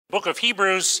Book of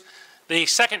Hebrews, the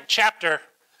second chapter.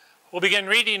 We'll begin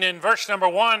reading in verse number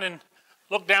 1 and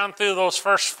look down through those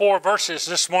first 4 verses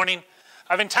this morning.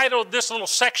 I've entitled this little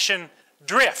section,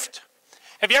 Drift.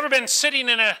 Have you ever been sitting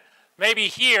maybe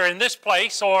here in this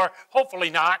place, or hopefully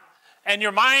not, and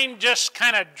your mind just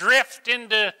kind of drift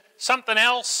into something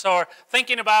else, or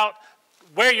thinking about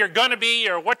where you're going to be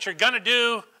or what you're going to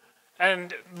do,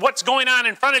 and what's going on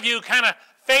in front of you kind of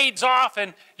fades off,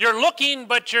 and you're looking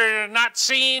but you're not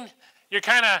seeing. You're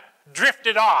kind of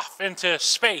drifted off into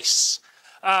space.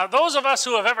 Those of us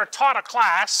who have ever taught a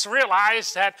class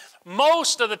realize that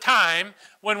most of the time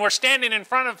when we're standing in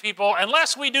front of people,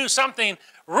 unless we do something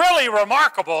really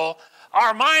remarkable,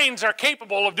 our minds are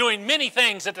capable of doing many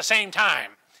things at the same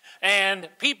time. And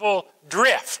people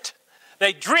drift.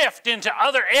 They drift into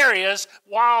other areas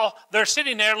while they're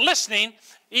sitting there listening,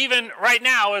 even right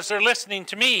now as they're listening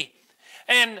to me.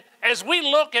 And as we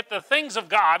look at the things of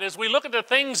God, as we look at the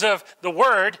things of the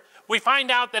Word, we find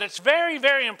out that it's very,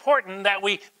 very important that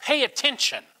we pay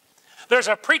attention. There's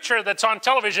a preacher that's on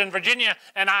television. Virginia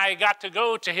and I got to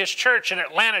go to his church in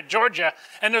Atlanta, Georgia,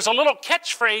 and there's a little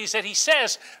catchphrase that he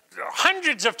says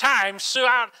hundreds of times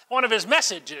throughout one of his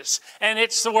messages, and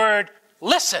it's the word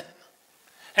listen.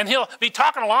 And he'll be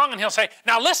talking along and he'll say,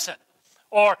 now listen,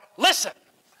 or listen.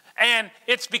 And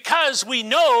it's because we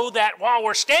know that while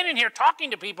we're standing here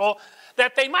talking to people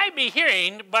that they might be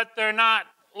hearing, but they're not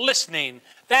listening.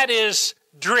 That is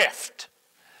drift.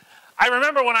 I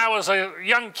remember when I was a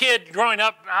young kid growing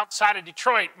up outside of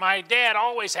Detroit, my dad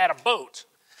always had a boat.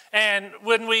 And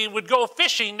when we would go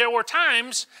fishing, there were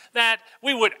times that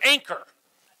we would anchor.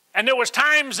 And there was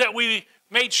times that we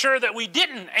made sure that we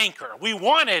didn't anchor. We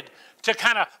wanted to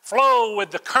kind of flow with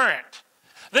the current.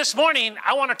 This morning,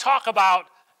 I want to talk about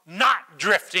not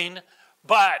drifting,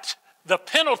 but the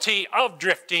penalty of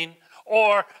drifting,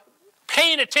 or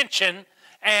paying attention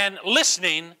and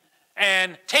listening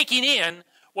and taking in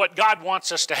what God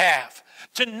wants us to have.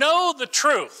 To know the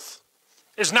truth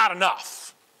is not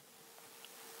enough.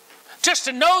 Just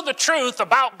to know the truth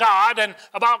about God and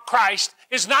about Christ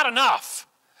is not enough.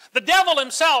 The devil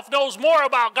himself knows more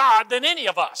about God than any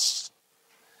of us.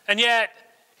 And yet,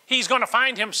 he's going to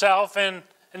find himself in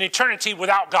an eternity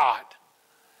without God.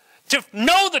 To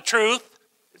know the truth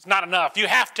is not enough. You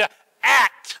have to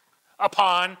act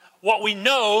upon what we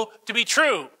know to be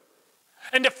true.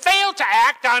 And to fail to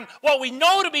act on what we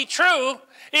know to be true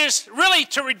is really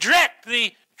to reject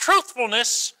the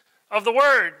truthfulness of the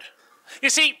Word. You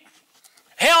see,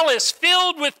 hell is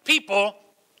filled with people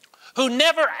who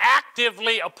never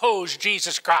actively oppose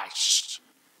Jesus Christ.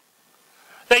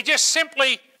 They just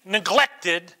simply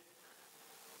neglected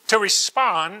to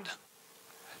respond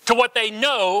to what they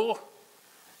know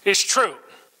is true.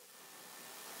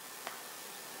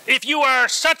 If you are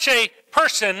such a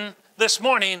person this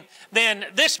morning, then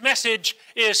this message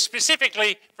is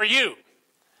specifically for you.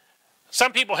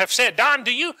 Some people have said, Don,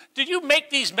 do you make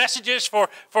these messages for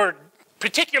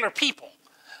particular people?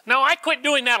 No, I quit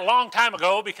doing that a long time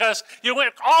ago, because you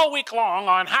went all week long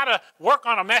on how to work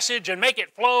on a message and make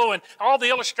it flow and all the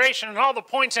illustration and all the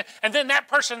points, and then that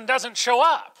person doesn't show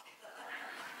up.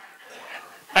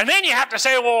 And then you have to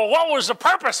say, well, what was the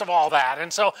purpose of all that?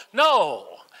 And so, no.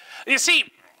 You see,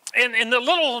 in the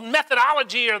little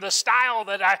methodology or the style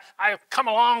that I come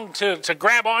along to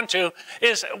grab onto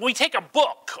is we take a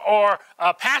book or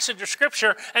a passage of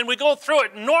Scripture and we go through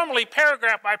it normally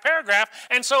paragraph by paragraph.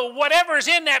 And so whatever's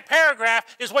in that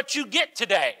paragraph is what you get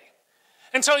today.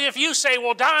 And so if you say,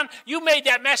 well, Don, you made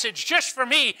that message just for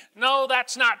me. No,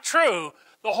 that's not true.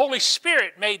 The Holy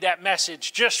Spirit made that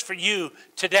message just for you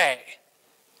today.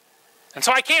 And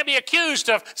so I can't be accused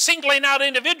of singling out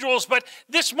individuals, but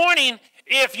this morning,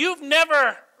 if you've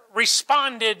never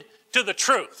responded to the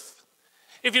truth,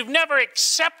 if you've never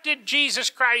accepted Jesus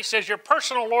Christ as your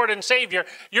personal Lord and Savior,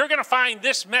 you're going to find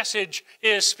this message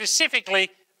is specifically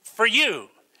for you.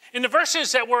 In the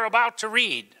verses that we're about to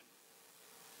read,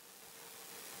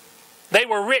 they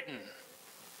were written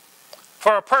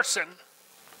for a person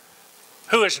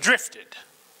who has drifted,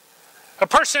 a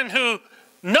person who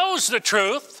knows the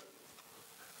truth,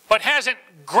 but hasn't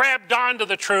grabbed onto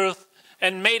the truth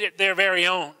and made it their very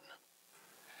own.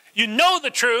 You know the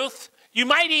truth, you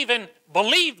might even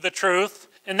believe the truth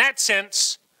in that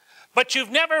sense, but you've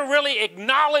never really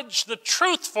acknowledged the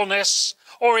truthfulness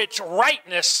or its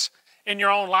rightness in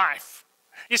your own life.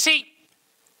 You see,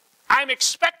 I'm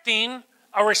expecting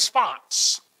a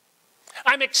response.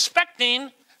 I'm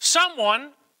expecting someone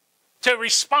to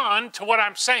respond to what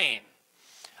I'm saying.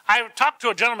 I talked to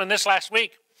a gentleman this last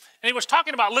week, and he was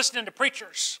talking about listening to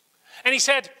preachers. And he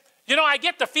said, you know, I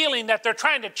get the feeling that they're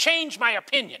trying to change my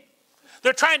opinion.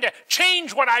 They're trying to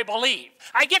change what I believe.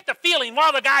 I get the feeling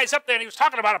while the guy's up there and he was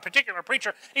talking about a particular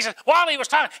preacher, he says, while he was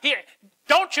talking,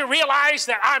 don't you realize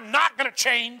that I'm not going to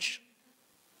change?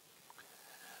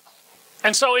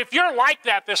 And so if you're like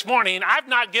that this morning, I've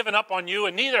not given up on you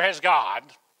and neither has God.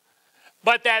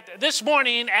 But that this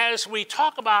morning as we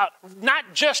talk about not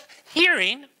just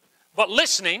hearing, but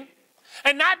listening,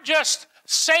 and not just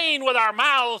saying with our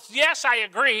mouths, yes, I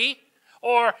agree,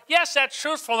 or yes, that's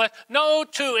truthfulness. No,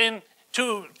 to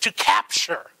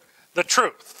capture the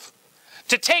truth.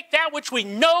 To take that which we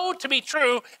know to be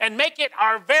true and make it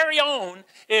our very own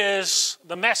is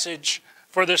the message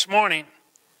for this morning.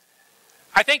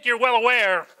 I think you're well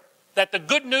aware that the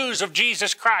good news of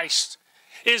Jesus Christ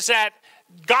is that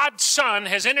God's Son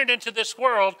has entered into this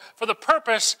world for the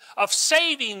purpose of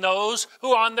saving those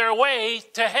who are on their way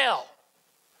to hell.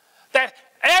 That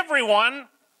everyone,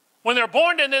 when they're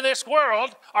born into this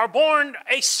world, are born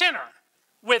a sinner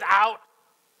without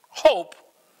hope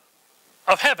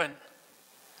of heaven.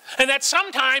 And that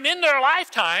sometime in their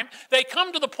lifetime, they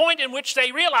come to the point in which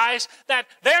they realize that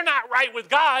they're not right with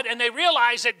God, and they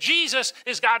realize that Jesus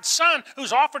is God's Son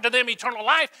who's offered to them eternal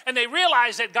life, and they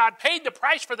realize that God paid the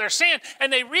price for their sin,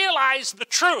 and they realize the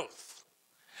truth.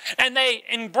 And they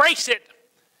embrace it,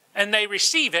 and they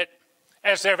receive it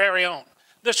as their very own.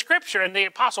 The Scripture, and the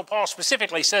Apostle Paul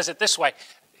specifically says it this way.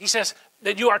 He says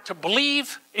that you are to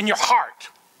believe in your heart,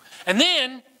 and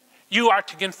then you are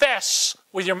to confess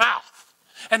with your mouth.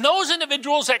 And those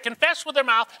individuals that confess with their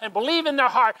mouth and believe in their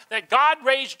heart that God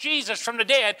raised Jesus from the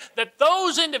dead, that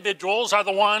those individuals are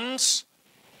the ones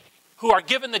who are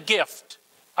given the gift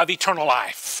of eternal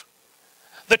life.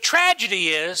 The tragedy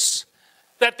is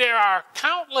that there are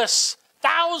countless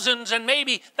thousands and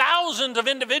maybe thousands of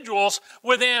individuals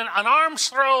within an arm's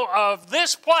throw of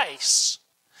this place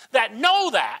that know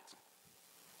that,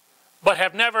 but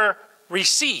have never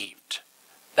received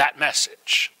that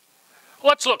message.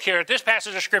 Let's look here at this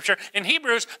passage of Scripture in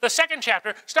Hebrews, the 2nd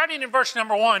chapter, starting in verse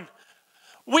number 1.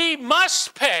 We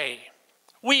must pay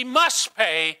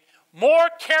more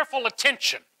careful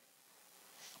attention.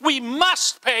 We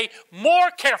must pay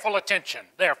more careful attention,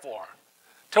 therefore,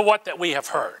 to what that we have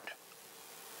heard,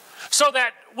 so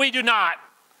that we do not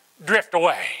drift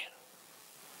away.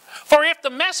 For if the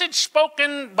message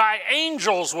spoken by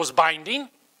angels was binding,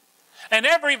 and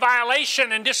every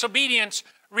violation and disobedience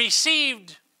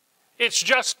received its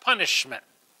just punishment,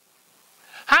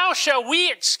 how shall we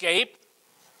escape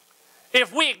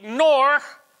if we ignore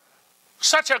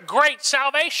such a great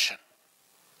salvation?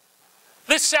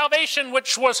 This salvation,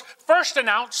 which was first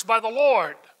announced by the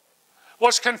Lord,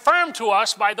 was confirmed to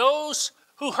us by those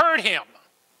who heard him.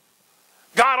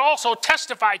 God also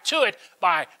testified to it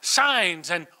by signs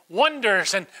and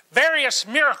wonders and various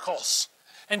miracles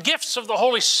and gifts of the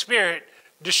Holy Spirit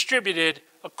distributed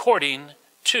according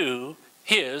to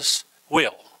his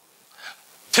will.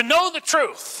 To know the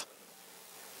truth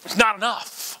is not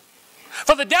enough.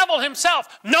 For the devil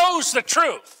himself knows the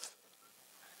truth,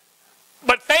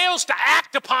 but fails to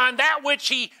act upon that which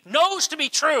he knows to be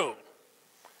true.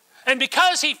 And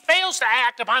because he fails to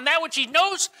act upon that which he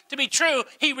knows to be true,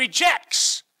 he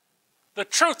rejects the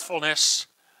truthfulness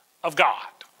of God.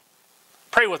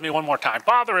 Pray with me one more time.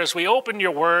 Father, as we open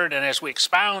your word and as we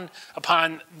expound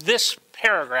upon this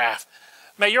paragraph,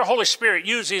 may your Holy Spirit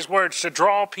use these words to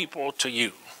draw people to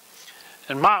you.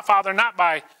 And Father, not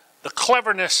by the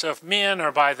cleverness of men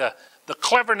or by the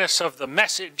cleverness of the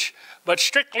message, but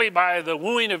strictly by the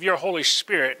wooing of your Holy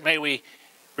Spirit, may we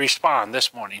respond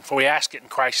this morning. For we ask it in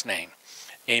Christ's name.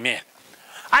 Amen.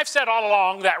 I've said all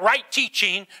along that right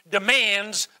teaching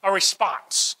demands a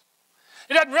response.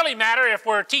 It doesn't really matter if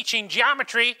we're teaching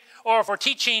geometry or if we're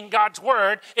teaching God's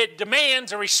Word. It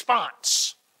demands a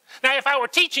response. Now, if I were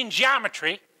teaching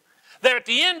geometry, then at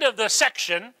the end of the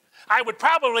section, I would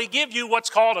probably give you what's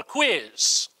called a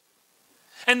quiz.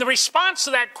 And the response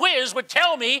to that quiz would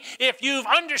tell me if you've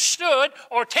understood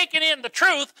or taken in the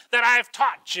truth that I've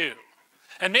taught you.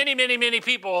 And many, many, many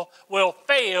people will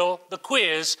fail the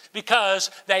quiz because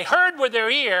they heard with their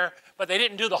ear, but they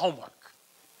didn't do the homework.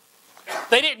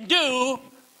 They didn't do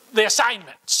the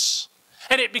assignments.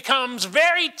 And it becomes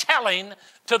very telling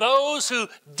to those who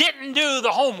didn't do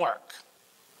the homework.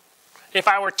 If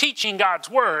I were teaching God's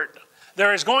Word,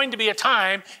 there is going to be a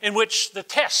time in which the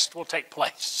test will take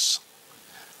place.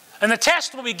 And the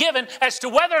test will be given as to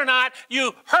whether or not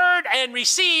you heard and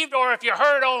received or if you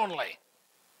heard only.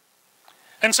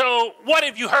 And so, what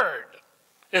have you heard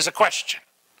is a question.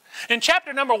 In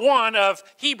chapter number 1 of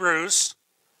Hebrews,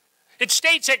 it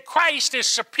states that Christ is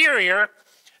superior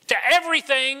to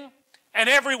everything and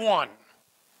everyone.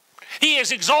 He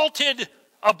is exalted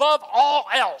above all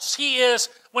else. He is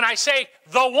when I say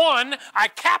the one, I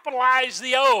capitalize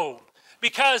the O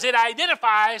because it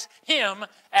identifies him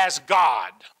as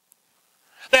God.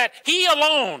 That he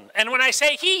alone, and when I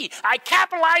say he, I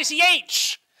capitalize the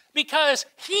H because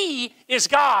he is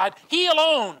God. He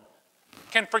alone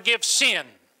can forgive sin.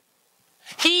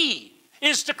 He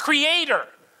is the creator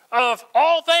of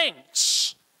all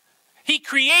things. He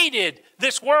created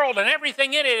this world and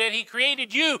everything in it, and he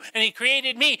created you, and he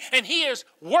created me, and he is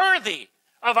worthy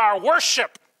of our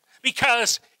worship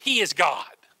because he is God.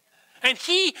 And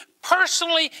he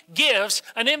personally gives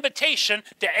an invitation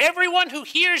to everyone who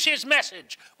hears his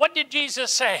message. What did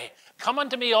Jesus say? Come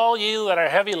unto me, all you that are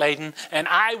heavy laden, and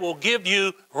I will give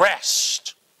you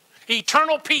rest.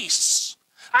 Eternal peace.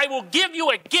 I will give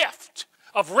you a gift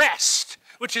of rest,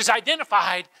 which is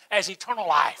identified as eternal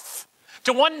life.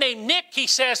 To one named Nick, he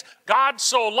says, God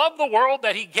so loved the world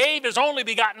that he gave his only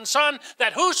begotten Son,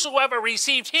 that whosoever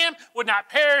received him would not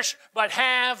perish, but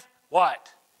have what?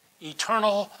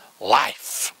 Eternal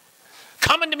life.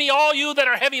 Come unto me, all you that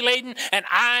are heavy laden, and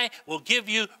I will give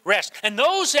you rest. And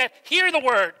those that hear the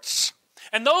words,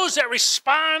 and those that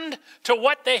respond to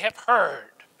what they have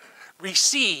heard,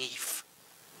 receive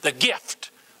the gift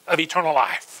of eternal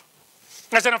life.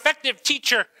 As an effective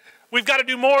teacher, we've got to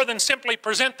do more than simply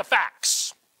present the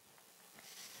facts.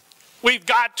 We've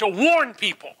got to warn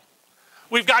people.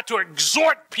 We've got to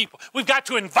exhort people. We've got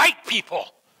to invite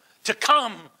people to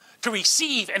come to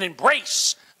receive and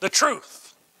embrace the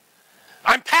truth.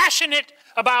 I'm passionate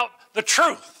about the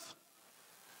truth.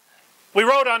 We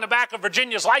wrote on the back of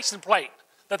Virginia's license plate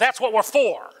that that's what we're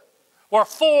for. We're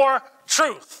for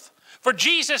truth. For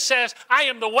Jesus says, I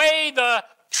am the way, the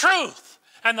truth,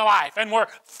 and the life. And we're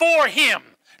for him.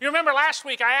 You remember last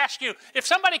week I asked you, if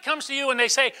somebody comes to you and they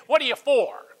say, what are you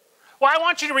for? Well, I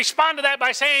want you to respond to that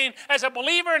by saying, as a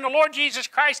believer in the Lord Jesus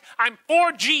Christ, I'm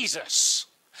for Jesus.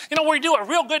 You know, we do a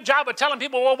real good job of telling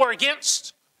people what we're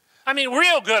against. I mean,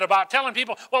 real good about telling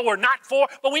people what we're not for,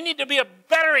 but we need to be a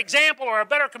better example or a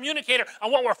better communicator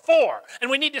on what we're for. And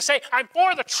we need to say, I'm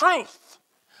for the truth.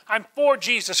 I'm for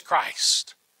Jesus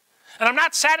Christ. And I'm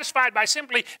not satisfied by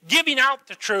simply giving out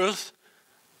the truth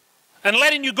and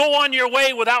letting you go on your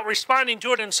way without responding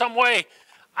to it in some way.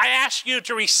 I ask you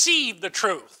to receive the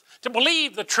truth, to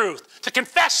believe the truth, to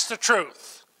confess the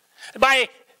truth. By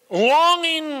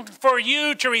longing for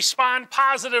you to respond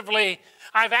positively,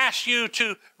 I've asked you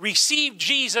to receive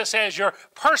Jesus as your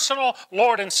personal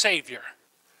Lord and Savior.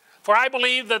 For I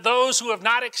believe that those who have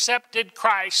not accepted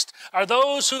Christ are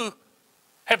those who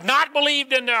have not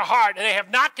believed in their heart, they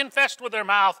have not confessed with their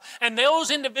mouth, and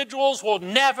those individuals will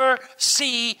never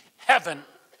see heaven.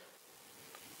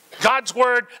 God's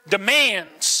word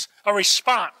demands a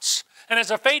response. And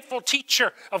as a faithful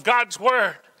teacher of God's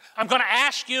word, I'm going to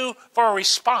ask you for a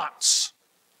response.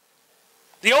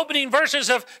 The opening verses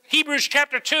of Hebrews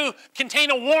chapter 2 contain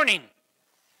a warning.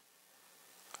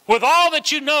 With all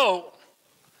that you know,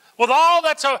 with all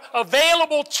that's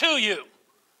available to you,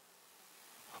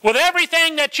 with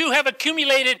everything that you have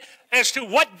accumulated as to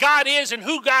what God is and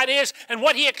who God is and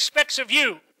what he expects of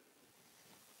you,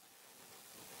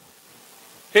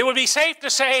 it would be safe to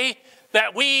say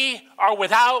that we are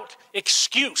without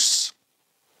excuse.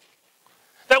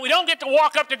 That we don't get to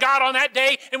walk up to God on that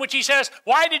day in which he says,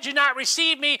 why did you not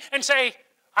receive me? And say,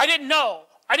 I didn't know,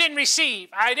 I didn't receive,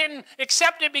 I didn't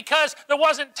accept it because there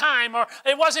wasn't time, or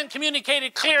it wasn't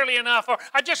communicated clearly enough, or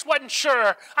I just wasn't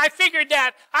sure. I figured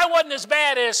that I wasn't as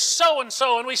bad as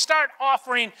so-and-so, and we start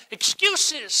offering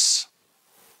excuses.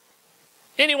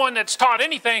 Anyone that's taught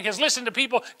anything has listened to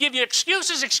people give you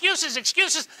excuses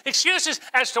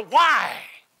as to why.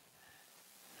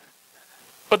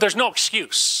 But there's no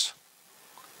excuse.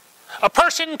 A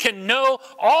person can know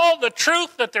all the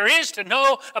truth that there is to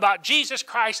know about Jesus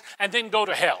Christ and then go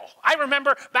to hell. I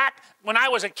remember back when I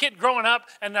was a kid growing up,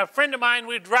 and a friend of mine,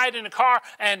 we'd ride in a car,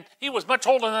 and he was much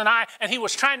older than I, and he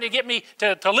was trying to get me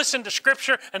to listen to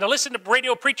Scripture and to listen to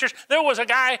radio preachers. There was a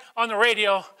guy on the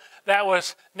radio that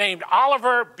was named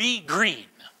Oliver B. Green.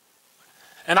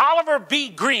 And Oliver B.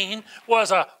 Green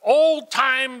was an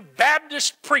old-time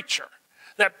Baptist preacher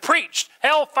that preached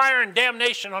hellfire and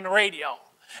damnation on the radio.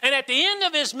 And at the end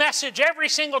of his message, every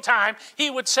single time, he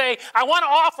would say, I want to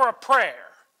offer a prayer.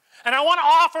 And I want to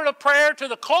offer the prayer to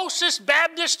the closest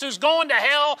Baptist who's going to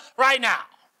hell right now.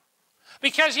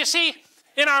 Because you see,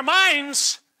 in our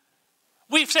minds,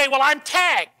 we say, well, I'm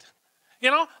tagged. You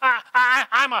know,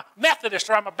 I'm a Methodist,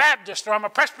 or I'm a Baptist, or I'm a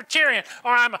Presbyterian,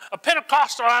 or I'm a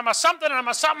Pentecostal, or I'm a something, and I'm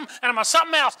a something, and I'm a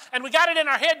something else. And we got it in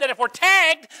our head that if we're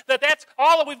tagged, that's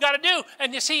all that we've got to do.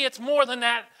 And you see, it's more than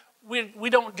that. We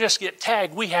don't just get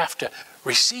tagged. We have to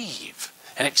receive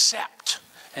and accept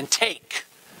and take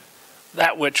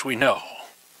that which we know.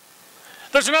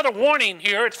 There's another warning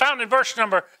here. It's found in verse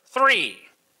number 3.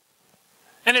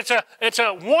 And it's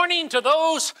a warning to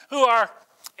those who are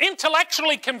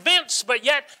intellectually convinced but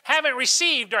yet haven't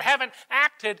received or haven't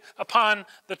acted upon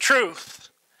the truth.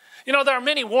 You know, there are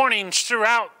many warnings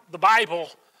throughout the Bible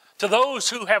to those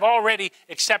who have already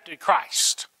accepted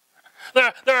Christ.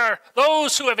 There are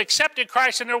those who have accepted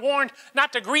Christ and they're warned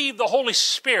not to grieve the Holy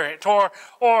Spirit, or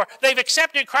they've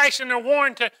accepted Christ and they're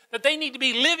warned that they need to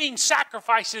be living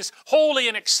sacrifices, holy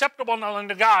and acceptable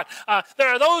unto God. There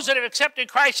are those that have accepted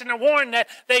Christ and they're warned that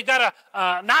they've got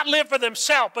to not live for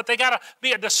themselves, but they got to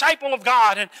be a disciple of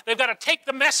God, and they've got to take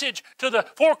the message to the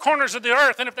four corners of the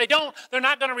earth, and if they don't, they're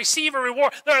not going to receive a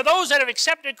reward. There are those that have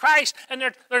accepted Christ and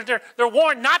they're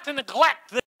warned not to neglect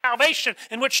the salvation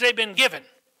in which they've been given.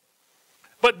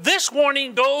 But this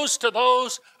warning goes to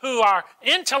those who are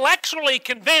intellectually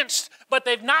convinced, but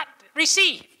they've not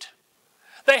received.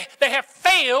 They have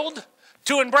failed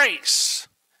to embrace.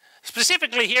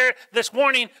 Specifically here, this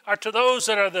warning are to those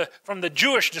that are from the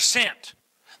Jewish descent.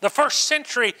 The first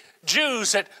century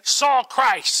Jews that saw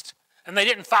Christ and they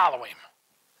didn't follow him.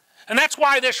 And that's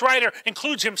why this writer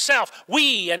includes himself,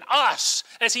 we and us,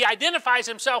 as he identifies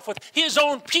himself with his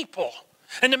own people.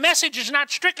 And the message is not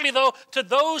strictly, though, to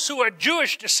those who are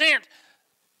Jewish descent,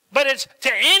 but it's to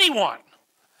anyone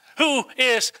who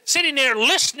is sitting there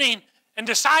listening and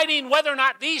deciding whether or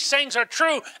not these things are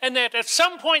true, and that at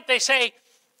some point they say,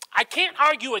 I can't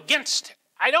argue against it.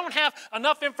 I don't have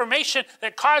enough information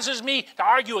that causes me to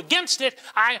argue against it.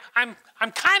 I'm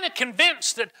kind of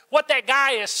convinced that what that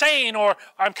guy is saying, or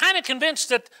I'm kind of convinced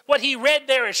that what he read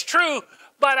there is true,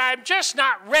 but I'm just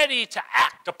not ready to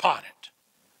act upon it.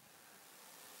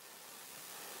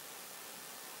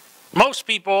 Most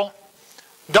people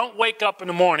don't wake up in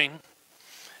the morning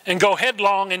and go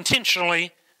headlong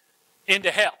intentionally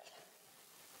into hell.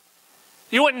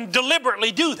 You wouldn't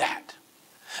deliberately do that.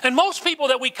 And most people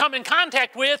that we come in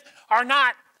contact with are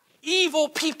not evil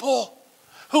people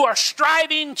who are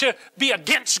striving to be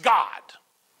against God.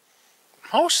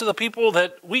 Most of the people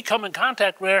that we come in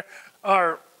contact with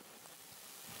are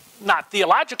not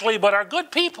theologically, but are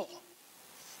good people.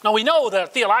 Now, we know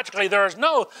that theologically there is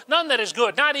none that is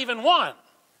good, not even one.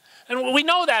 And we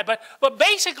know that, but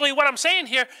basically what I'm saying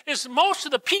here is most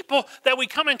of the people that we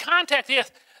come in contact with,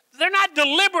 they're not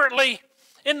deliberately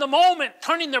in the moment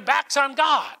turning their backs on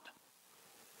God.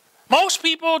 Most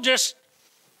people just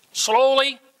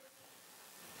slowly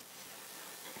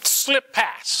slip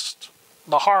past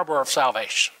the harbor of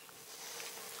salvation.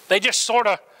 They just sort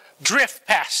of drift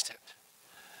past it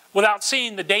without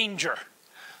seeing the danger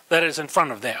that is in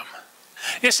front of them.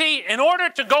 You see, in order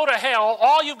to go to hell,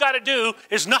 all you've got to do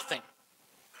is nothing.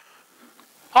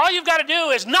 All you've got to do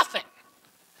is nothing.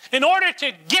 In order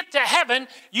to get to heaven,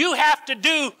 you have to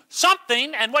do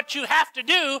something, and what you have to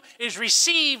do is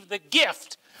receive the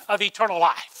gift of eternal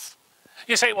life.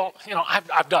 You say, well, you know,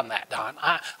 I've done that, Don.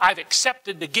 I've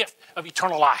accepted the gift of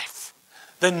eternal life.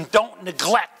 Then don't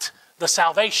neglect the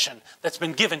salvation that's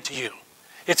been given to you.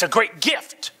 It's a great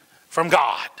gift from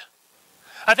God.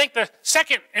 I think the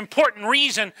second important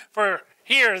reason for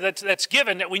here that's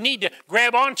given that we need to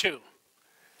grab onto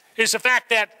is the fact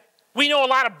that we know a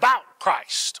lot about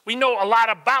Christ. We know a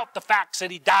lot about the facts that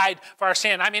he died for our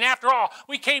sin. I mean, after all,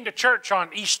 we came to church on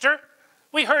Easter.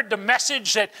 We heard the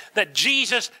message that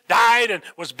Jesus died and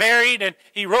was buried and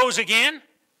he rose again.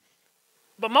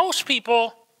 But most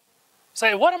people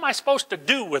say, what am I supposed to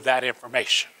do with that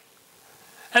information?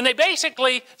 And they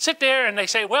basically sit there and they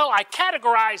say, well, I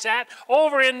categorize that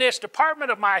over in this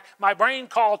department of my brain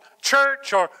called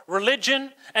church or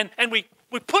religion, and we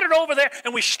put it over there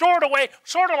and we store it away,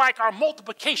 sort of like our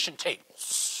multiplication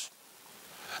tables.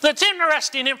 That's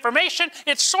interesting information.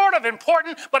 It's sort of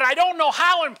important, but I don't know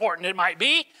how important it might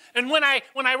be. And when I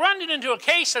run it into a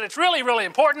case that it's really, really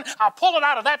important, I'll pull it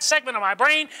out of that segment of my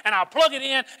brain and I'll plug it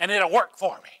in and it'll work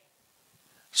for me.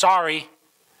 Sorry.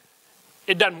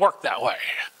 It doesn't work that way.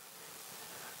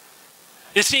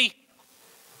 You see,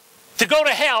 to go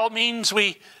to hell means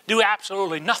we do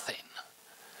absolutely nothing.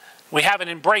 We haven't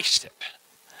embraced it.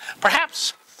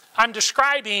 Perhaps I'm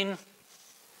describing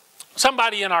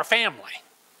somebody in our family.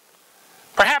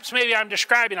 Perhaps maybe I'm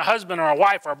describing a husband or a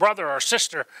wife or a brother or a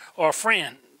sister or a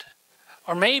friend.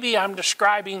 Or maybe I'm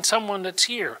describing someone that's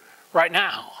here right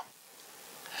now.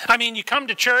 I mean, you come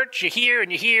to church, you hear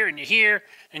and you hear and you hear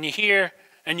and you hear,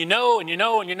 and you know, and you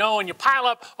know, and you know, and you pile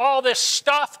up all this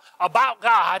stuff about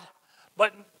God,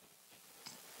 but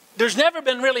there's never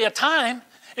been really a time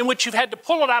in which you've had to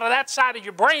pull it out of that side of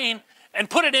your brain and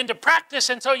put it into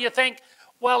practice, and so you think,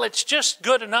 well, it's just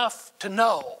good enough to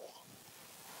know.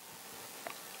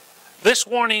 This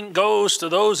warning goes to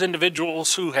those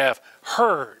individuals who have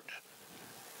heard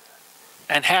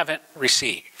and haven't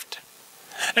received.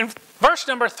 In verse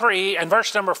number 3 and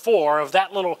verse number 4 of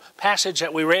that little passage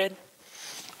that we read,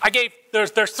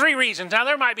 there's 3 reasons. Now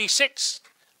there might be 6,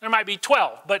 there might be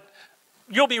 12, but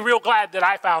you'll be real glad that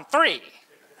I found 3.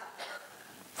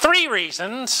 3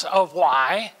 reasons of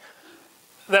why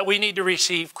that we need to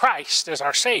receive Christ as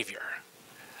our Savior.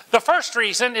 The first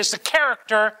reason is the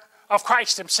character of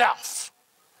Christ himself.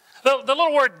 The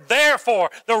little word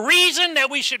therefore, the reason that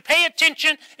we should pay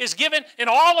attention is given in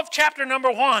all of chapter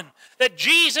number 1. That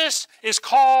Jesus is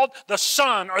called the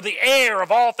Son or the heir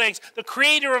of all things, the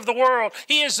creator of the world.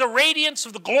 He is the radiance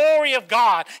of the glory of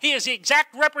God. He is the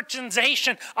exact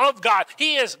representation of God.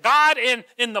 He is God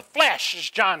in the flesh, as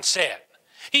John said.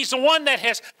 He's the one that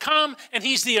has come, and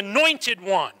he's the anointed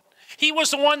one. He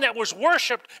was the one that was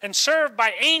worshiped and served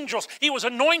by angels. He was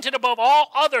anointed above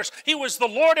all others. He was the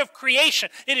Lord of creation.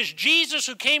 It is Jesus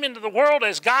who came into the world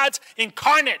as God's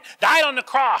incarnate, died on the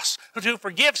cross to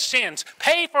forgive sins,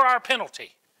 pay for our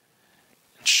penalty,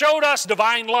 showed us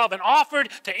divine love, and offered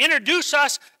to introduce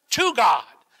us to God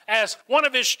as one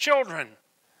of his children.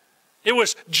 It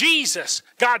was Jesus,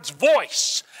 God's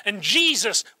voice, and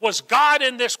Jesus was God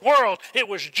in this world. It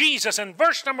was Jesus. And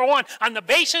verse number 1, on the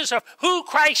basis of who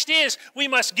Christ is, we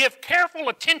must give careful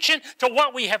attention to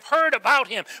what we have heard about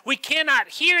him. We cannot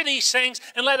hear these things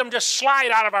and let them just slide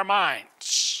out of our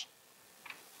minds.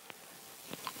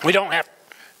 We don't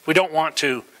want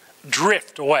to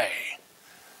drift away.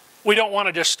 We don't want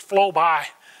to just flow by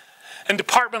and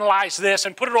departmentalize this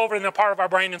and put it over in the part of our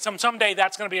brain, and someday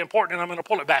that's going to be important and I'm going to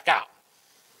pull it back out.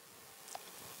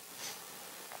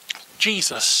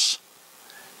 Jesus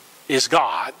is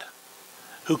God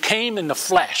who came in the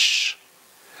flesh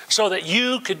so that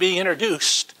you could be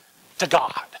introduced to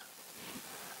God.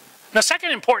 The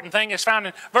second important thing is found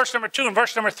in verse number 2 and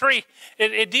verse number 3.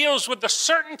 It deals with the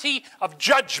certainty of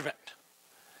judgment.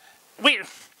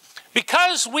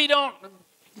 Because we don't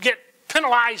get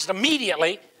penalized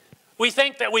immediately, we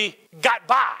think that we got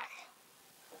by.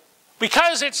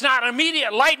 Because it's not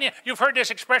immediate lightning. You've heard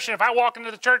this expression, if I walk into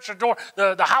the church door,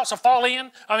 the house will fall in.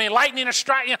 I mean, lightning will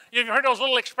strike. You've heard those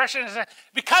little expressions.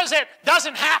 Because it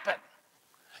doesn't happen,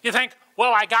 you think,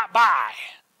 well, I got by.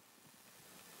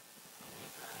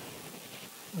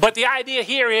 But the idea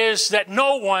here is that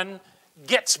no one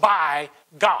gets by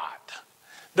God.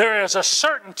 There is a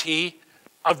certainty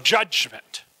of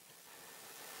judgment.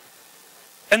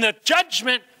 And the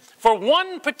judgment for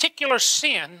one particular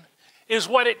sin is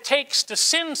what it takes to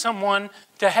send someone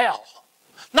to hell.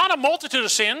 Not a multitude of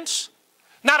sins,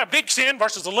 not a big sin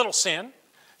versus a little sin.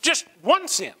 Just one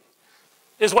sin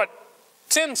is what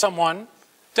sends someone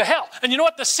to hell. And you know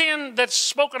what the sin that's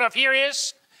spoken of here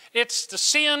is? It's the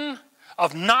sin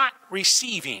of not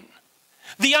receiving.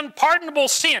 The unpardonable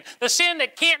sin, the sin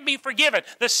that can't be forgiven,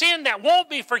 the sin that won't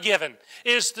be forgiven,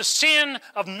 is the sin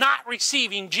of not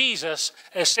receiving Jesus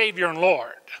as Savior and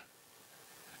Lord.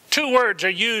 2 words are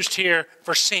used here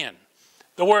for sin.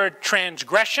 The word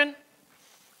transgression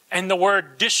and the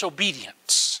word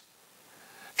disobedience.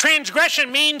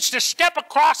 Transgression means to step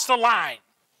across the line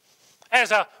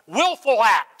as a willful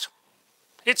act.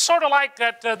 It's sort of like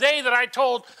that day that I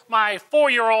told my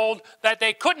 4-year-old that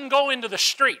they couldn't go into the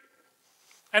street.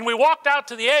 And we walked out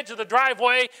to the edge of the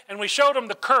driveway and we showed them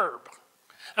the curb.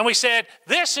 And we said,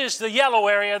 this is the yellow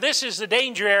area, this is the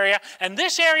danger area, and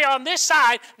this area on this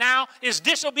side now is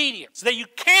disobedience. That you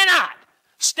cannot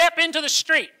step into the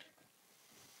street.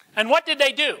 And what did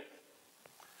they do?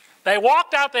 They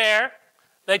walked out there,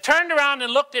 they turned around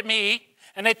and looked at me,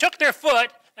 and they took their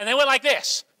foot and they went like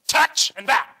this, touch and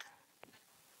back.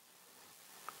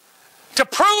 To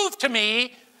prove to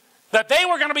me that they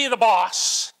were going to be the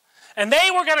boss and they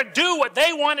were going to do what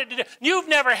they wanted to do. You've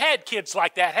never had kids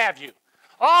like that, have you?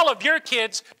 All of your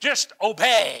kids just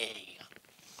obey.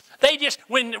 They just,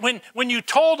 when you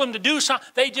told them to do something,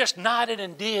 they just nodded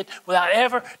and did without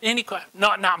ever any question.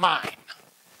 No, not mine.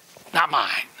 Not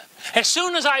mine. As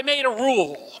soon as I made a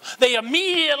rule, they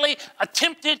immediately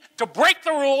attempted to break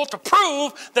the rule to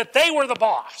prove that they were the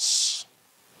boss.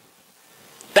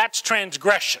 That's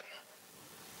transgression.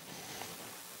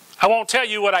 I won't tell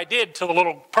you what I did to the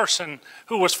little person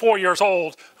who was 4 years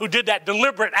old who did that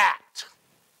deliberate act.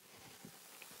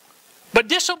 But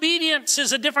disobedience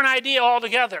is a different idea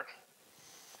altogether.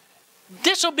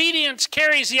 Disobedience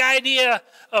carries the idea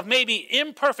of maybe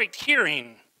imperfect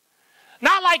hearing.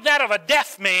 Not like that of a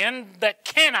deaf man that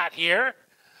cannot hear,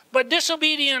 but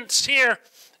disobedience here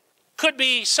could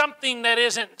be something that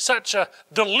isn't such a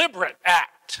deliberate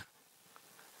act.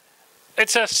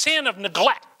 It's a sin of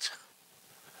neglect,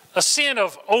 a sin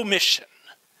of omission.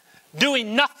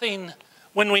 doing nothing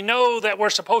when we know that we're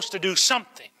supposed to do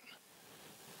something.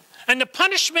 And the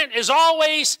punishment is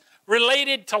always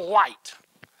related to light.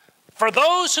 For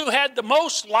those who had the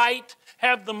most light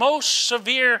have the most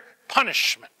severe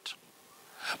punishment.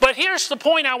 But here's the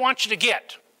point I want you to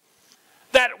get.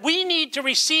 That we need to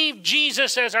receive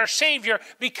Jesus as our Savior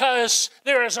because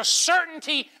there is a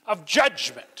certainty of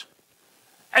judgment.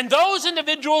 And those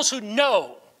individuals who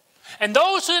know, and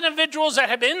those individuals that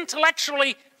have been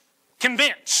intellectually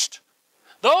convinced,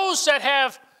 those that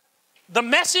have the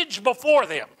message before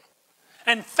them,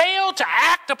 and fail to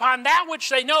act upon that which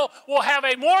they know will have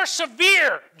a more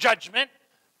severe judgment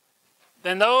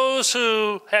than those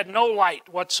who had no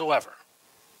light whatsoever.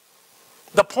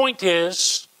 The point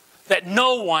is that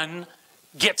no one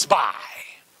gets by.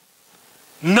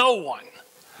 No one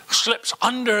slips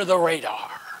under the radar.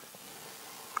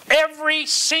 Every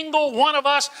single one of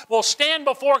us will stand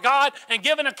before God and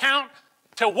give an account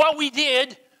to what we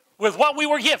did with what we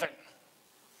were given.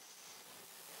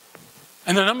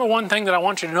 And the number one thing that I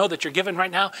want you to know that you're given right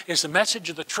now is the message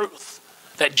of the truth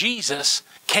that Jesus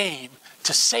came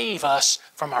to save us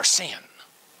from our sin.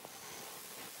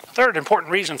 The third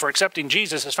important reason for accepting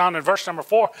Jesus is found in verse number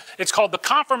 4. It's called the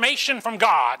confirmation from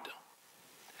God.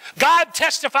 God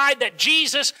testified that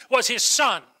Jesus was his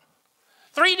Son.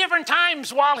 3 different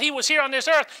times while he was here on this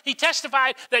earth, he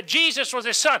testified that Jesus was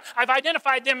his Son. I've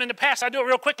identified them in the past. I'll do it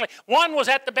real quickly. One was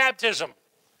at the baptism,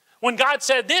 when God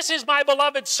said, "This is my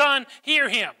beloved Son, hear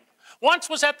him." Once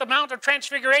was at the Mount of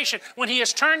Transfiguration, when he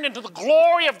is turned into the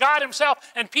glory of God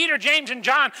himself, and Peter, James, and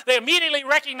John, they immediately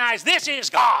recognize this is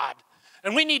God,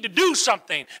 and we need to do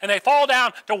something. And they fall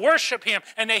down to worship him,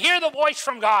 and they hear the voice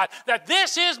from God that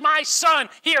this is my Son,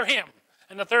 hear him.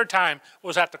 And the third time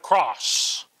was at the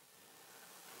cross,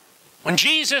 when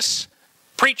Jesus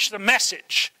preached the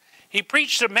message. He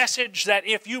preached the message that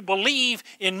if you believe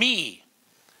in me,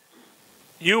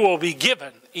 you will be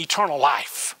given eternal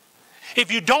life.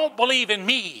 If you don't believe in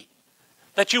me,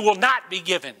 that you will not be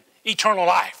given eternal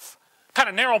life. Kind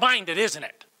of narrow-minded, isn't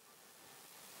it?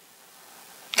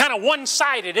 Kind of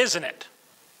one-sided, isn't it?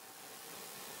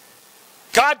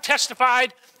 God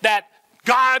testified that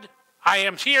God, I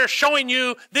am here showing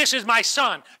you this is my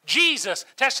Son. Jesus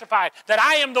testified that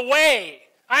I am the way,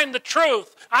 I am the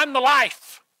truth, I'm the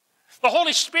life. The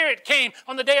Holy Spirit came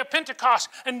on the day of Pentecost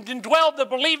and indwelled the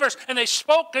believers, and they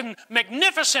spoke in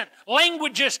magnificent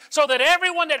languages so that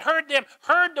everyone that heard them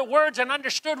heard the words and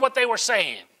understood what they were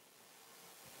saying.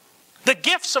 The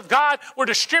gifts of God were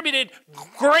distributed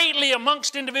greatly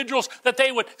amongst individuals that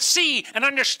they would see and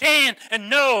understand and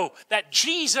know that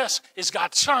Jesus is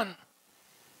God's Son.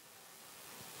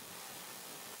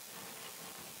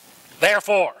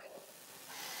 Therefore,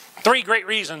 3 great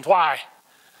reasons why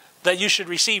that you should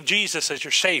receive Jesus as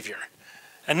your Savior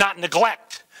and not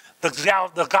neglect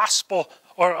the gospel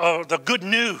or the good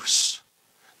news,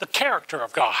 the character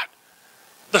of God,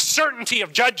 the certainty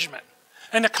of judgment,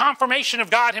 and the confirmation of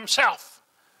God himself.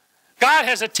 God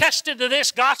has attested to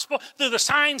this gospel through the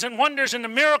signs and wonders and the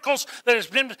miracles that has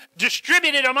been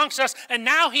distributed amongst us, and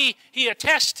now he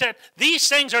attests that these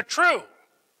things are true.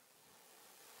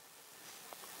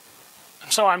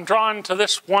 And so I'm drawn to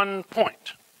this one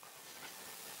point.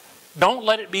 Don't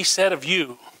let it be said of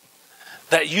you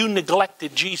that you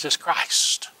neglected Jesus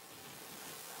Christ,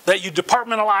 that you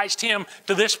departmentalized him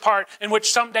to this part in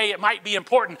which someday it might be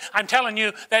important. I'm telling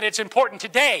you that it's important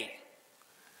today.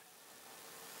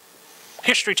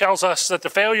 History tells us that the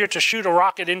failure to shoot a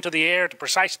rocket into the air at the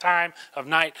precise time of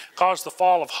night caused the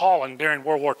fall of Holland during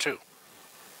World War II.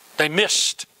 They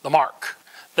missed the mark.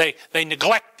 They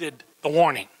neglected the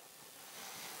warning.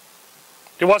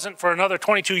 It wasn't for another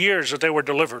 22 years that they were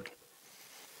delivered.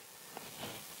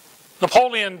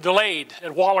 Napoleon delayed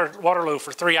at Waterloo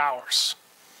for 3 hours.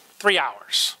 3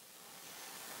 hours.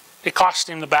 It cost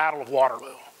him the Battle of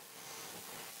Waterloo.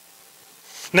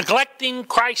 Neglecting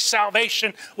Christ's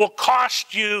salvation will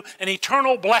cost you an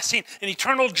eternal blessing, an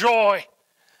eternal joy,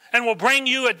 and will bring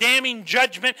you a damning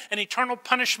judgment, an eternal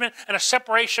punishment, and a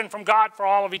separation from God for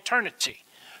all of eternity.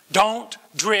 Don't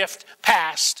drift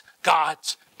past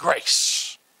God's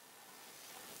grace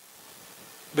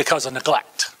because of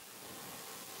neglect,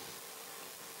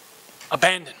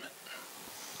 abandonment,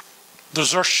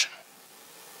 desertion,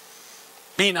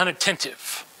 being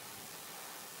unattentive,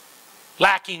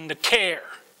 lacking the care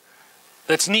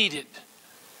that's needed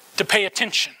to pay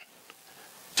attention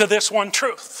to this one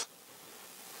truth,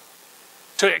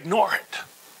 to ignore it,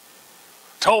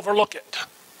 to overlook it,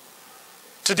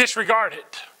 to disregard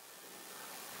it,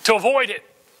 to avoid it,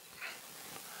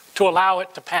 to allow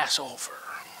it to pass over,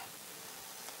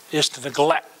 is to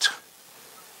neglect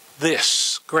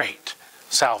this great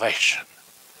salvation.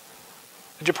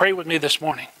 Would you pray with me this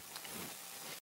morning?